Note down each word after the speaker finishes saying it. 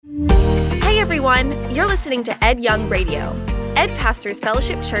everyone. You're listening to Ed Young Radio, Ed Pastors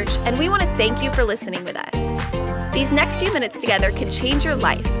Fellowship Church, and we want to thank you for listening with us. These next few minutes together can change your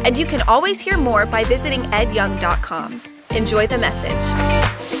life, and you can always hear more by visiting edyoung.com. Enjoy the message.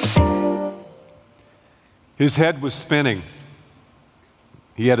 His head was spinning.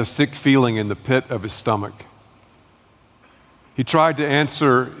 He had a sick feeling in the pit of his stomach. He tried to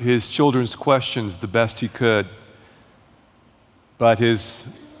answer his children's questions the best he could, but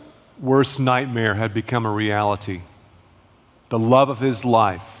his worst nightmare had become a reality. The love of his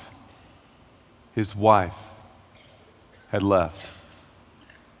life, his wife, had left.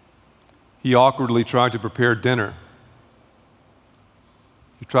 He awkwardly tried to prepare dinner.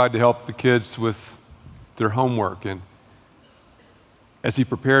 He tried to help the kids with their homework, and as he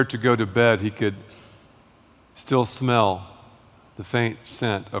prepared to go to bed, he could still smell the faint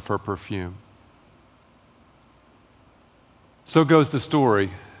scent of her perfume. So goes the story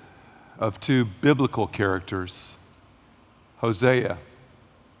of two biblical characters, Hosea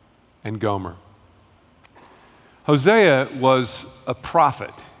and Gomer. Hosea was a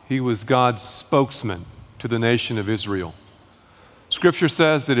prophet. He was God's spokesman to the nation of Israel. Scripture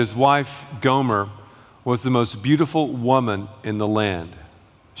says that his wife, Gomer, was the most beautiful woman in the land.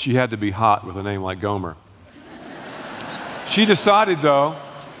 She had to be hot with a name like Gomer. She decided, though,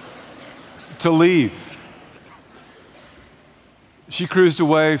 to leave. She cruised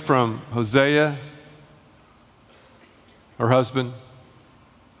away from Hosea, her husband,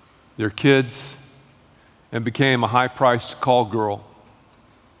 their kids, and became a high-priced call girl.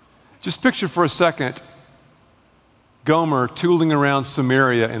 Just picture for a second Gomer tooling around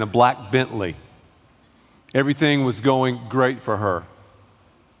Samaria in a black Bentley. Everything was going great for her.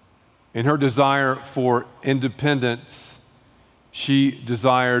 In her desire for independence, she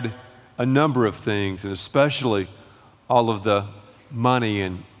desired a number of things, and especially all of the money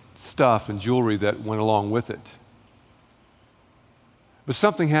and stuff and jewelry that went along with it. But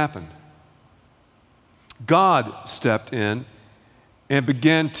something happened. God stepped in and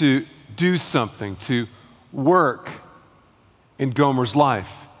began to do something, to work in Gomer's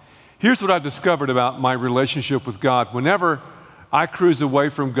life. Here's what I've discovered about my relationship with God. Whenever I cruise away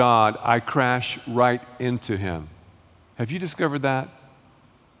from God, I crash right into Him. Have you discovered that?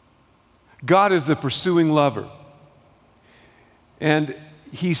 God is the pursuing lover. And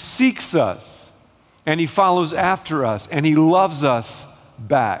He seeks us, and He follows after us, and He loves us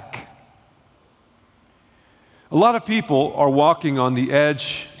back. A lot of people are walking on the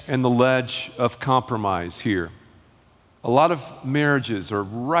edge and the ledge of compromise here. A lot of marriages are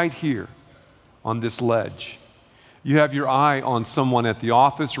right here on this ledge. You have your eye on someone at the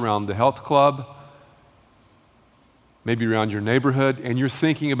office, around the health club, maybe around your neighborhood, and you're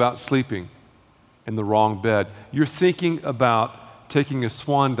thinking about sleeping in the wrong bed. You're thinking about taking a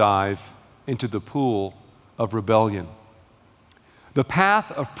swan dive into the pool of rebellion. The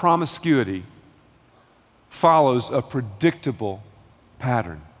path of promiscuity follows a predictable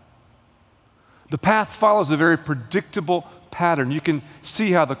pattern. The path follows a very predictable pattern. You can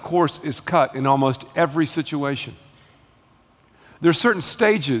see how the course is cut in almost every situation. There are certain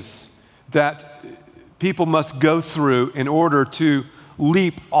stages that people must go through in order to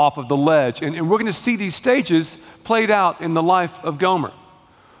leap off of the ledge. And we're going to see these stages played out in the life of Gomer.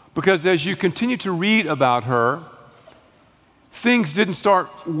 Because as you continue to read about her, things didn't start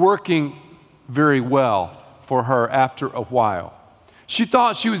working very well for her after a while. She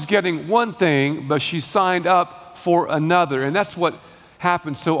thought she was getting one thing, but she signed up for another. And that's what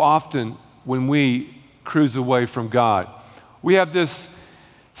happens so often when we cruise away from God. We have this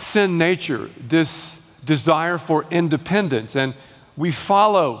sin nature, this desire for independence, and we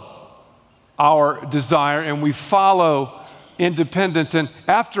follow our desire and we follow independence. And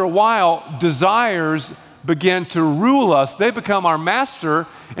after a while, desires begin to rule us. They become our master,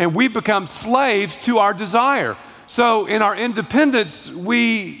 and we become slaves to our desire. So in our independence,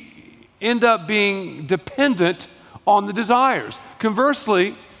 we end up being dependent on the desires.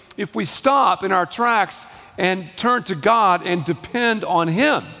 Conversely, if we stop in our tracks and turn to God and depend on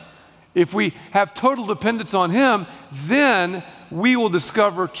Him, if we have total dependence on Him, then we will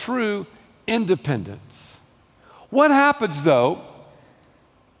discover true independence. What happens, though,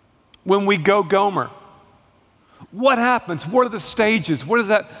 when we go Gomer? What happens? What are the stages? What does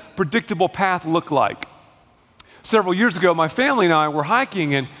that predictable path look like? Several years ago, my family and I were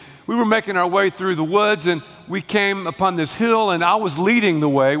hiking, and we were making our way through the woods, and we came upon this hill, and I was leading the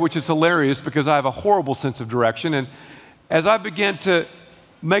way, which is hilarious because I have a horrible sense of direction. And as I began to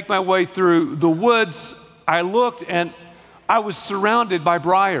make my way through the woods, I looked, and I was surrounded by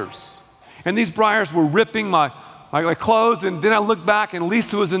briars. And these briars were ripping my my clothes, and then I looked back and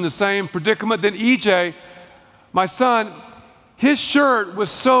Lisa was in the same predicament. Then EJ, my son, his shirt was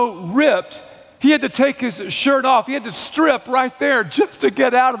so ripped, he had to take his shirt off. He had to strip right there just to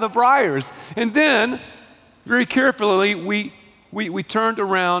get out of the briars. And then, very carefully, we turned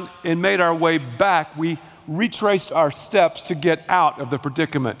around and made our way back. We retraced our steps to get out of the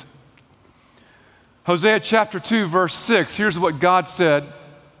predicament. Hosea chapter 2, verse 6, here's what God said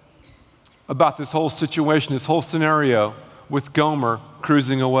about this whole situation, this whole scenario with Gomer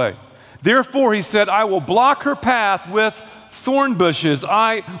cruising away. Therefore, he said, I will block her path with thorn bushes.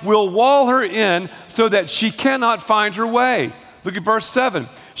 I will wall her in so that she cannot find her way. Look at verse 7.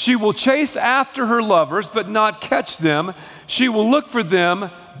 She will chase after her lovers, but not catch them. She will look for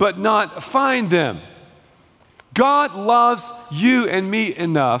them, but not find them. God loves you and me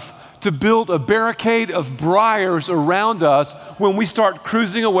enough to build a barricade of briars around us when we start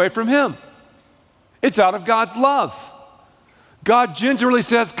cruising away from Him. It's out of God's love. God gingerly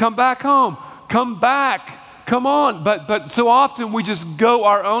says, come back home, come back, come on. But so often we just go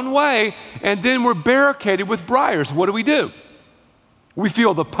our own way, and then we're barricaded with briars. What do? We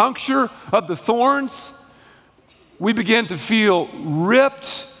feel the puncture of the thorns. We begin to feel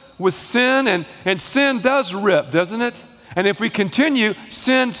ripped with sin, and sin does rip, doesn't it? And if we continue,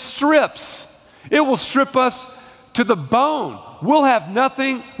 sin strips. It will strip us to the bone. We'll have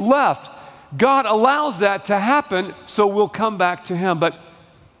nothing left. God allows that to happen so we'll come back to Him. But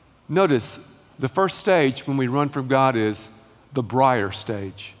notice, the first stage when we run from God is the briar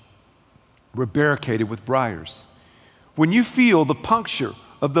stage. We're barricaded with briars. When you feel the puncture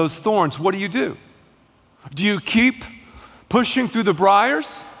of those thorns, what do? Do you keep pushing through the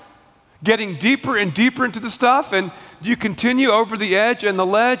briars, getting deeper and deeper into the stuff, and do you continue over the edge and the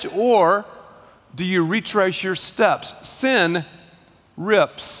ledge, or do you retrace your steps? Sin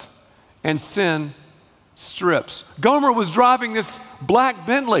rips and sin strips. Gomer was driving this black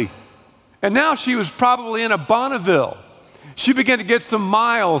Bentley, and now she was probably in a Bonneville. She began to get some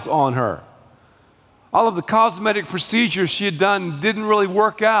miles on her. All of the cosmetic procedures she had done didn't really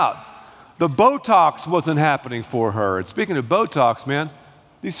work out. The Botox wasn't happening for her. And speaking of Botox, man,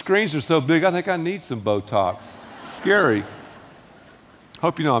 these screens are so big, I think I need some Botox. It's scary.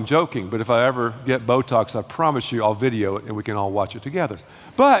 Hope you know I'm joking, but if I ever get Botox, I promise you I'll video it and we can all watch it together.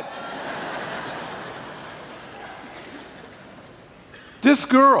 But this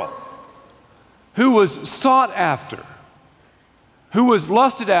girl who was sought after, who was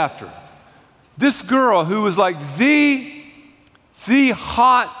lusted after, this girl who was like the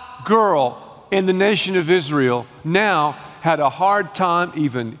hot girl in the nation of Israel now had a hard time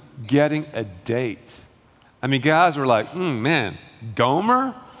even getting a date. I mean, guys were like, man,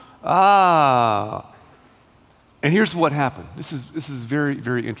 Gomer? And here's what happened. This is very,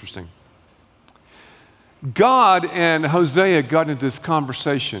 very interesting. God and Hosea got into this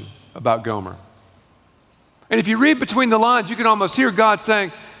conversation about Gomer. And if you read between the lines, you can almost hear God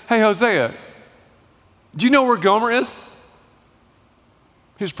saying, hey, Hosea, do you know where Gomer is?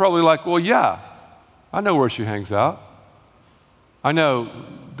 He's probably like, well, yeah, I know where she hangs out. I know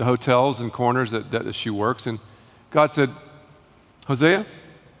the hotels and corners that she works. And God said, Hosea,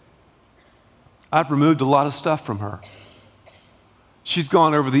 I've removed a lot of stuff from her. She's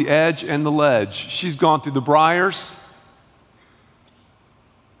gone over the edge and the ledge. She's gone through the briars.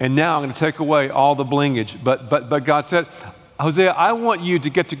 And now I'm going to take away all the blingage. But God said, Hosea, I want you to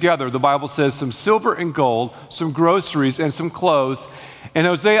get together, the Bible says, some silver and gold, some groceries, and some clothes. And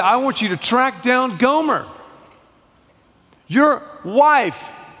Hosea, I want you to track down Gomer, your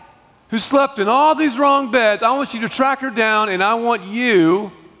wife who slept in all these wrong beds. I want you to track her down, and I want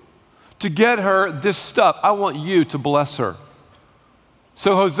you to get her this stuff. I want you to bless her.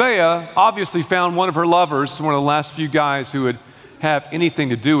 So Hosea obviously found one of her lovers, one of the last few guys who would have anything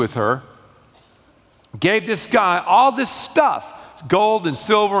to do with her, gave this guy all this stuff, gold and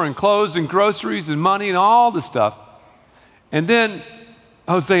silver and clothes and groceries and money and all this stuff. And then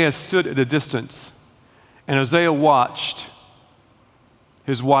Hosea stood at a distance, and Hosea watched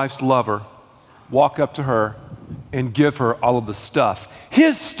his wife's lover walk up to her and give her all of the stuff,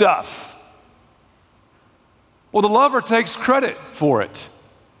 his stuff. Well, the lover takes credit for it.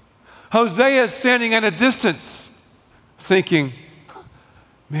 Hosea is standing at a distance thinking,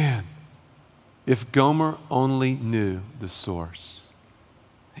 man, if Gomer only knew the source,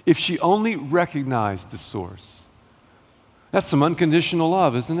 if she only recognized the source. That's some unconditional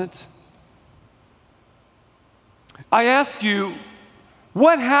love, isn't it? I ask you,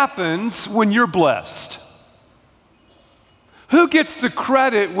 what happens when you're blessed? Who gets the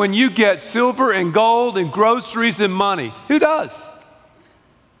credit when you get silver and gold and groceries and money? Who does?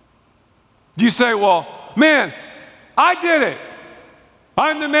 Do you say, well, man, I did it.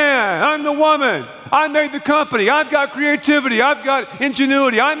 I'm the man. I'm the woman. I made the company. I've got creativity. I've got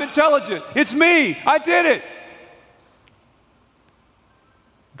ingenuity. I'm intelligent. It's me. I did it.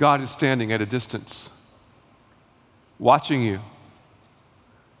 God is standing at a distance, watching you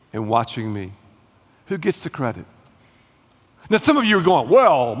and watching me. Who gets the credit? Now, some of you are going,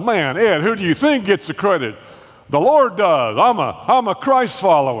 well, man, Ed, who do you think gets the credit? The Lord does. I'm a Christ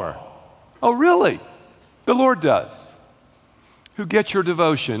follower. Oh, really? The Lord does. Who gets your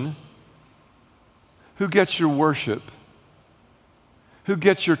devotion? Who gets your worship? Who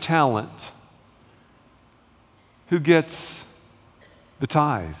gets your talent? Who gets the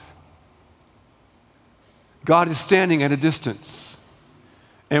tithe? God is standing at a distance,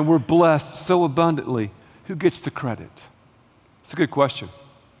 and we're blessed so abundantly. Who gets the credit? It's a good question.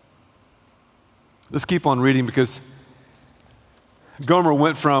 Let's keep on reading, because Gomer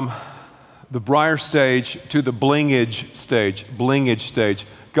went from the Briar stage to the blingage stage.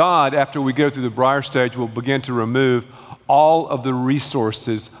 God, after we go through the Briar stage, will begin to remove all of the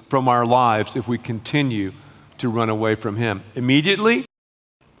resources from our lives if we continue to run away from Him. Immediately?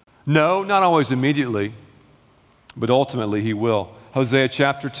 No, not always immediately, but ultimately He will. Hosea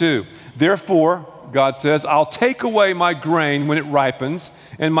chapter 2. Therefore, God says, I'll take away my grain when it ripens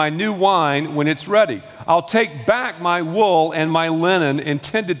and my new wine when it's ready. I'll take back my wool and my linen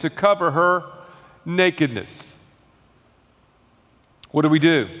intended to cover her nakedness. What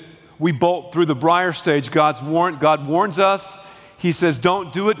do? We bolt through the Briar stage. God warns us. He says,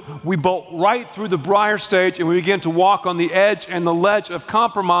 don't do it. We bolt right through the Briar stage, and we begin to walk on the edge and the ledge of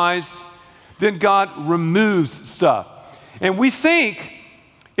compromise. Then God removes stuff. And we think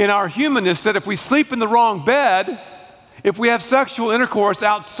in our humanness that if we sleep in the wrong bed, if we have sexual intercourse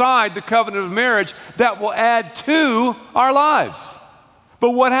outside the covenant of marriage, that will add to our lives.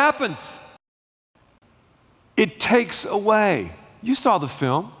 But what happens? It takes away. You saw the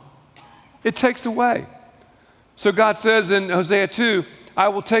film. It takes away. So God says in Hosea 2, I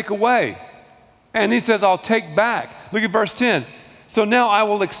will take away. And He says, I'll take back. Look at verse 10. So now I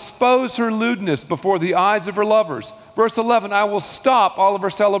will expose her lewdness before the eyes of her lovers. Verse 11, I will stop all of her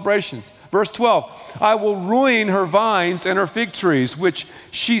celebrations. Verse 12, I will ruin her vines and her fig trees, which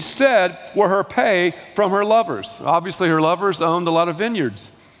she said were her pay from her lovers. Obviously, her lovers owned a lot of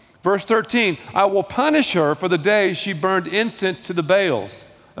vineyards. Verse 13, I will punish her for the day she burned incense to the Baals.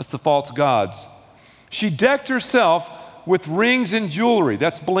 That's the false gods. She decked herself with rings and jewelry.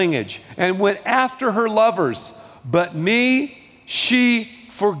 That's blingage. And went after her lovers. But me, she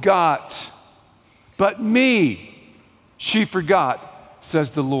forgot. But me, she forgot,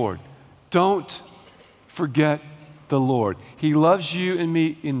 says the Lord. Don't forget the Lord. He loves you and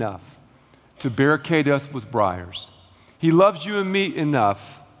me enough to barricade us with briars. He loves you and me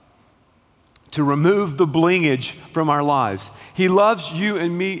enough to remove the blingage from our lives. He loves you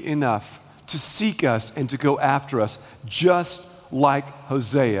and me enough to seek us and to go after us, just like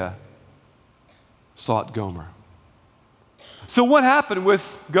Hosea sought Gomer. So what happened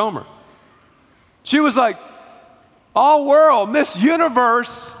with Gomer? She was like all world, Miss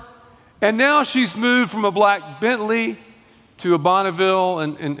Universe, and now she's moved from a black Bentley to a Bonneville,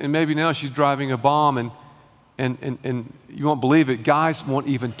 and maybe now she's driving a bomb, and you won't believe it, guys won't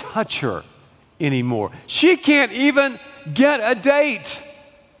even touch her anymore. She can't even get a date.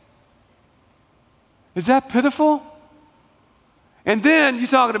 Is that pitiful? And then you're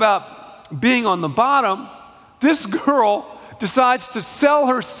talking about being on the bottom. This girl decides to sell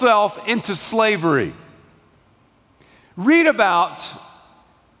herself into slavery. Read about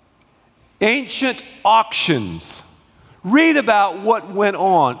ancient auctions. Read about what went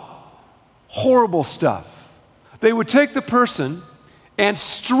on. Horrible stuff. They would take the person and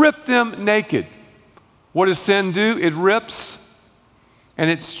strip them naked. What does sin do? It rips and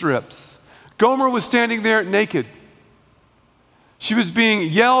it strips. Gomer was standing there naked. She was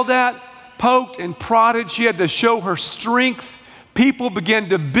being yelled at, poked, and prodded. She had to show her strength. People began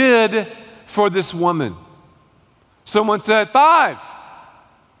to bid for this woman. Someone said 5.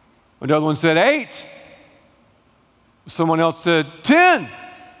 Another one said 8. Someone else said 10.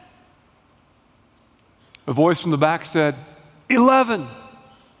 A voice from the back said 11.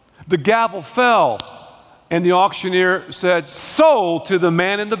 The gavel fell, and the auctioneer said, sold to the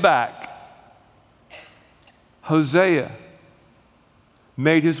man in the back. Hosea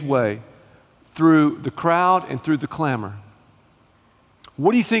made his way through the crowd and through the clamor.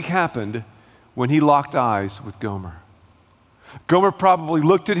 What do you think happened when he locked eyes with Gomer? Gomer probably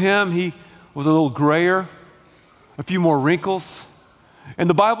looked at him. He was a little grayer, a few more wrinkles. And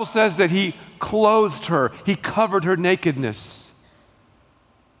the Bible says that he clothed her. He covered her nakedness.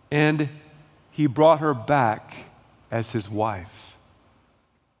 And he brought her back as his wife.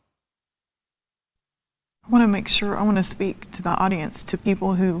 I want to speak to the audience, to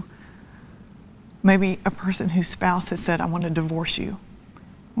people who, maybe a person whose spouse has said, I want to divorce you.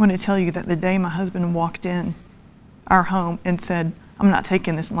 I want to tell you that the day my husband walked in our home and said, I'm not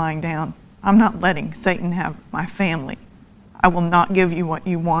taking this lying down. I'm not letting Satan have my family. I will not give you what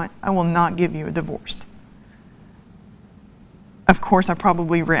you want. I will not give you a divorce. Of course, I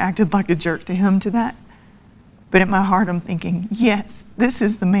probably reacted like a jerk to him to that. But in my heart, I'm thinking, yes, this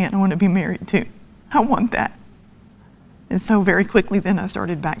is the man I want to be married to. I want that. And so very quickly then I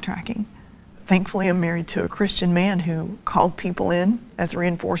started backtracking. Thankfully, I'm married to a Christian man who called people in as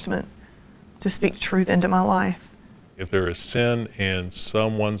reinforcement to speak truth into my life. If there is sin in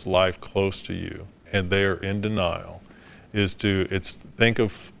someone's life close to you and they are in denial, think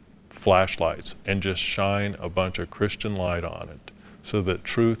of flashlights and just shine a bunch of Christian light on it so that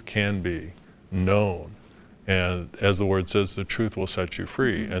truth can be known. And as the word says, the truth will set you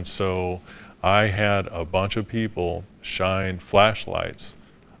free. And so I had a bunch of people shine flashlights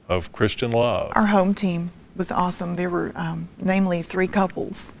of Christian love. Our home team was awesome. There were namely 3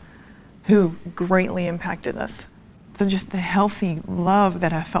 couples who greatly impacted us. So just the healthy love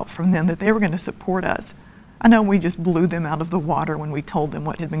that I felt from them, that they were going to support us. I know we just blew them out of the water when we told them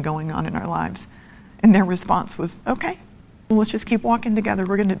what had been going on in our lives. And their response was, okay, well, let's just keep walking together.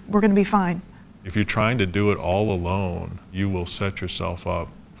 We're going to be fine. If you're trying to do it all alone, you will set yourself up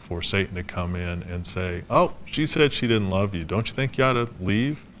for Satan to come in and say, oh, she said she didn't love you. Don't you think you ought to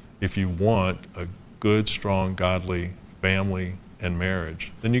leave? If you want a good, strong, godly family and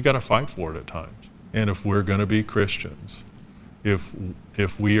marriage, then you got to fight for it at times. And if we're going to be Christians,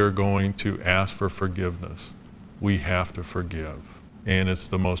 if we are going to ask for forgiveness, we have to forgive. And it's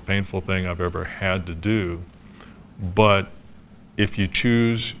the most painful thing I've ever had to do. But if you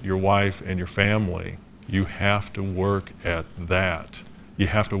choose your wife and your family, you have to work at that. You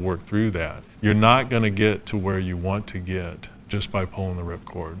have to work through that. You're not going to get to where you want to get just by pulling the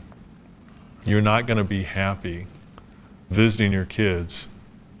ripcord. You're not going to be happy visiting your kids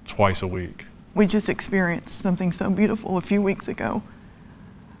twice a week. We just experienced something so beautiful a few weeks ago.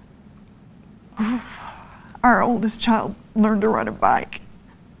 Our oldest child learned to ride a bike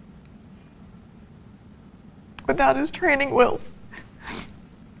without his training wheels.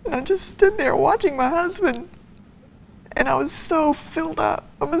 And I just stood there watching my husband, and I was so filled up.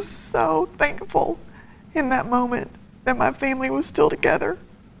 I was so thankful in that moment that my family was still together.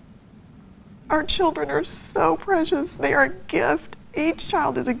 Our children are so precious. They are a gift. Each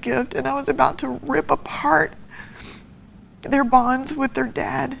child is a gift, and I was about to rip apart their bonds with their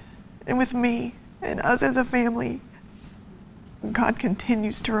dad and with me and us as a family. God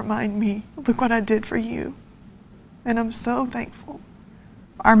continues to remind me, look what I did for you. And I'm so thankful.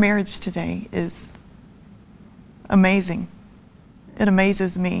 Our marriage today is amazing. It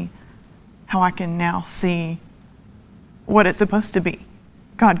amazes me how I can now see what it's supposed to be.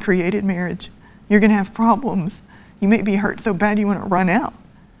 God created marriage. You're going to have problems. You may be hurt so bad you want to run out.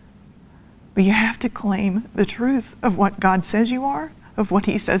 But you have to claim the truth of what God says you are, of what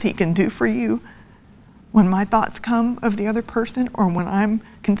He says He can do for you. When my thoughts come of the other person, or when I'm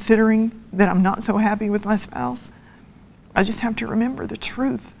considering that I'm not so happy with my spouse, I just have to remember the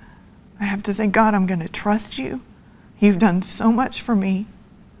truth. I have to say, God, I'm going to trust you. You've done so much for me.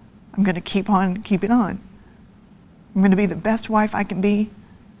 I'm going to keep it on. I'm going to be the best wife I can be.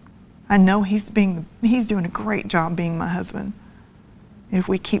 I know He's doing a great job being my husband. If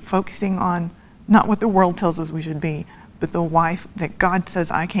we keep focusing on not what the world tells us we should be, but the wife that God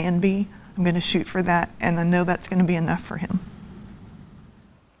says I can be, I'm going to shoot for that, and I know that's going to be enough for Him.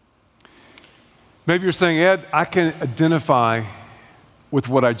 Maybe you're saying, Ed, I can identify with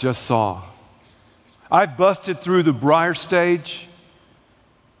what I just saw. I've busted through the Briar stage,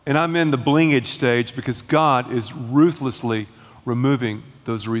 and I'm in the blingage stage because God is ruthlessly removing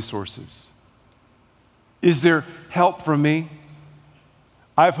those resources. Is there help for me?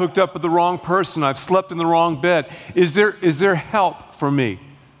 I've hooked up with the wrong person. I've slept in the wrong bed. Is there help for me?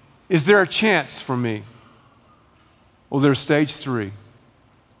 Is there a chance for me? Well, there's stage 3.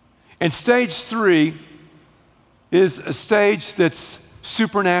 And stage 3 is a stage that's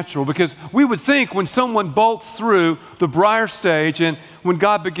supernatural, because we would think when someone bolts through the Briar stage and when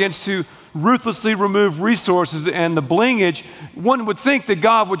God begins to ruthlessly remove resources and the blingage, one would think that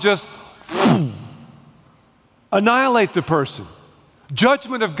God would just annihilate the person.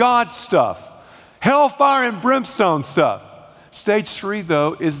 Judgment of God stuff. Hellfire and brimstone stuff. Stage 3,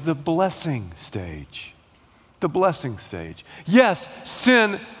 though, is the blessing stage. The blessing stage. Yes,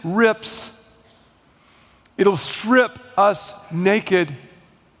 sin rips. It'll strip us naked,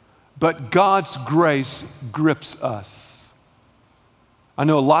 but God's grace grips us. I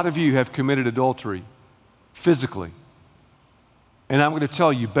know a lot of you have committed adultery physically. And I'm going to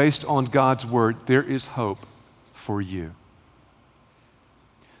tell you, based on God's word, there is hope for you.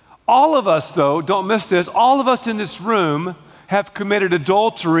 All of us, though, don't miss this, all of us in this room have committed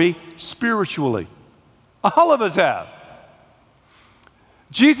adultery spiritually. All of us have.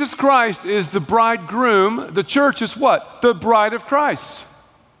 Jesus Christ is the bridegroom. The church is what? The bride of Christ.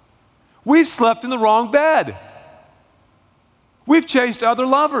 We've slept in the wrong bed. We've chased other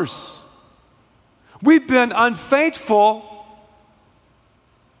lovers. We've been unfaithful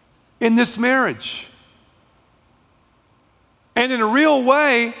in this marriage. And in a real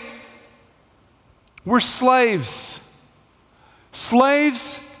way, we're slaves.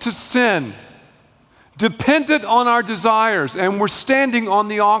 Slaves to sin, dependent on our desires, and we're standing on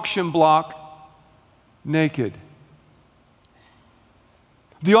the auction block naked.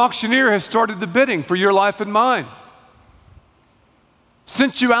 The auctioneer has started the bidding for your life and mine.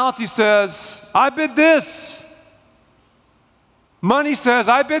 Sensuality says, I bid this. Money says,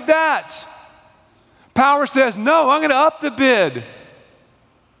 I bid that. Power says, no, I'm going to up the bid.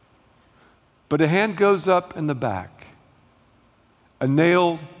 But a hand goes up in the back, a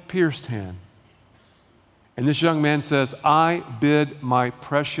nail-pierced hand. And this young man says, I bid my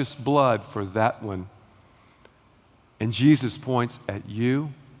precious blood for that one. And Jesus points at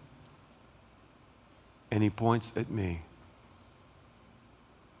you, and he points at me.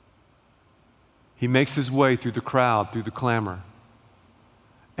 He makes his way through the crowd, through the clamor,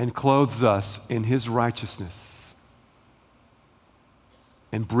 and clothes us in his righteousness,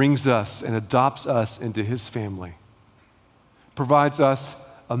 and brings us and adopts us into his family, provides us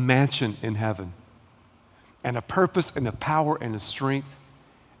a mansion in heaven, and a purpose and a power and a strength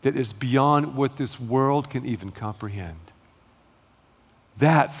that is beyond what this world can even comprehend.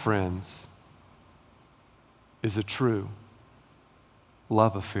 That, friends, is a true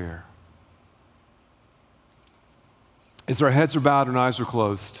love affair. As our heads are bowed and eyes are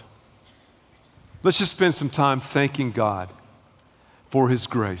closed, let's just spend some time thanking God for his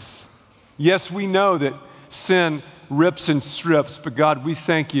grace. Yes, we know that sin rips and strips, but God, we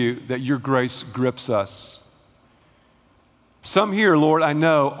thank you that your grace grips us. Some here, Lord, I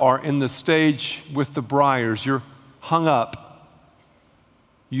know are in the stage with the Briars. You're hung up.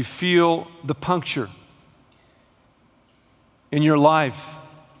 You feel the puncture in your life.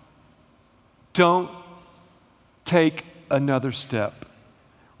 Don't take another step.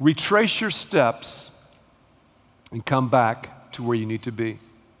 Retrace your steps and come back to where you need to be.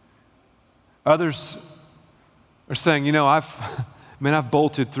 Others are saying, you know, I've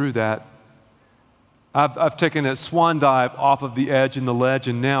bolted through that. I've taken a swan dive off of the edge and the ledge,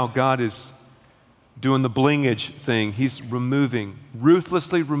 and now God is doing the blingage thing. He's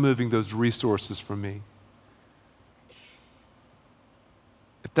ruthlessly removing those resources from me.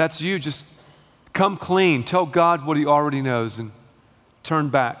 If that's you, just come clean. Tell God what he already knows and turn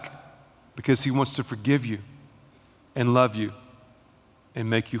back, because he wants to forgive you and love you and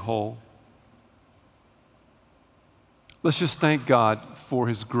make you whole. Let's just thank God for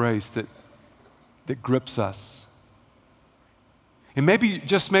his grace that grips us. And maybe,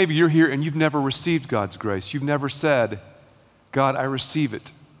 just maybe, you're here and you've never received God's grace. You've never said, God, I receive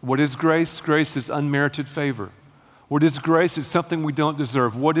it. What is grace? Grace is unmerited favor. What is grace? It's something we don't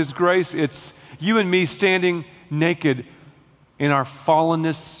deserve. What is grace? It's you and me standing naked in our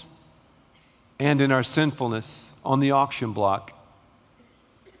fallenness and in our sinfulness on the auction block.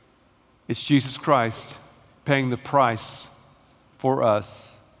 It's Jesus Christ paying the price for us.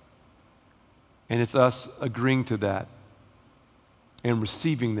 And it's us agreeing to that and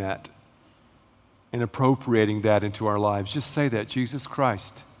receiving that and appropriating that into our lives. Just say that, Jesus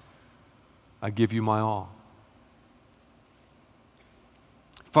Christ, I give you my all.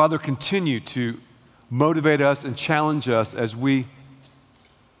 Father, continue to motivate us and challenge us as we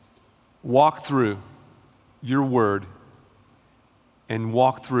walk through your word and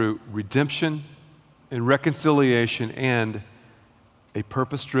walk through redemption and reconciliation and a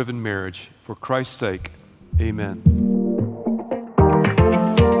purpose-driven marriage. For Christ's sake, amen.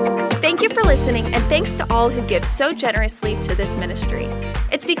 Thank you for listening, and thanks to all who give so generously to this ministry.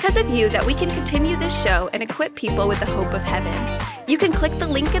 It's because of you that we can continue this show and equip people with the hope of heaven. You can click the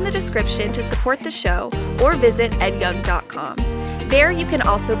link in the description to support the show or visit edyoung.com. There you can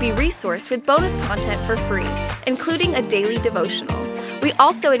also be resourced with bonus content for free, including a daily devotional. We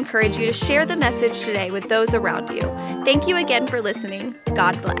also encourage you to share the message today with those around you. Thank you again for listening.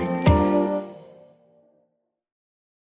 God bless.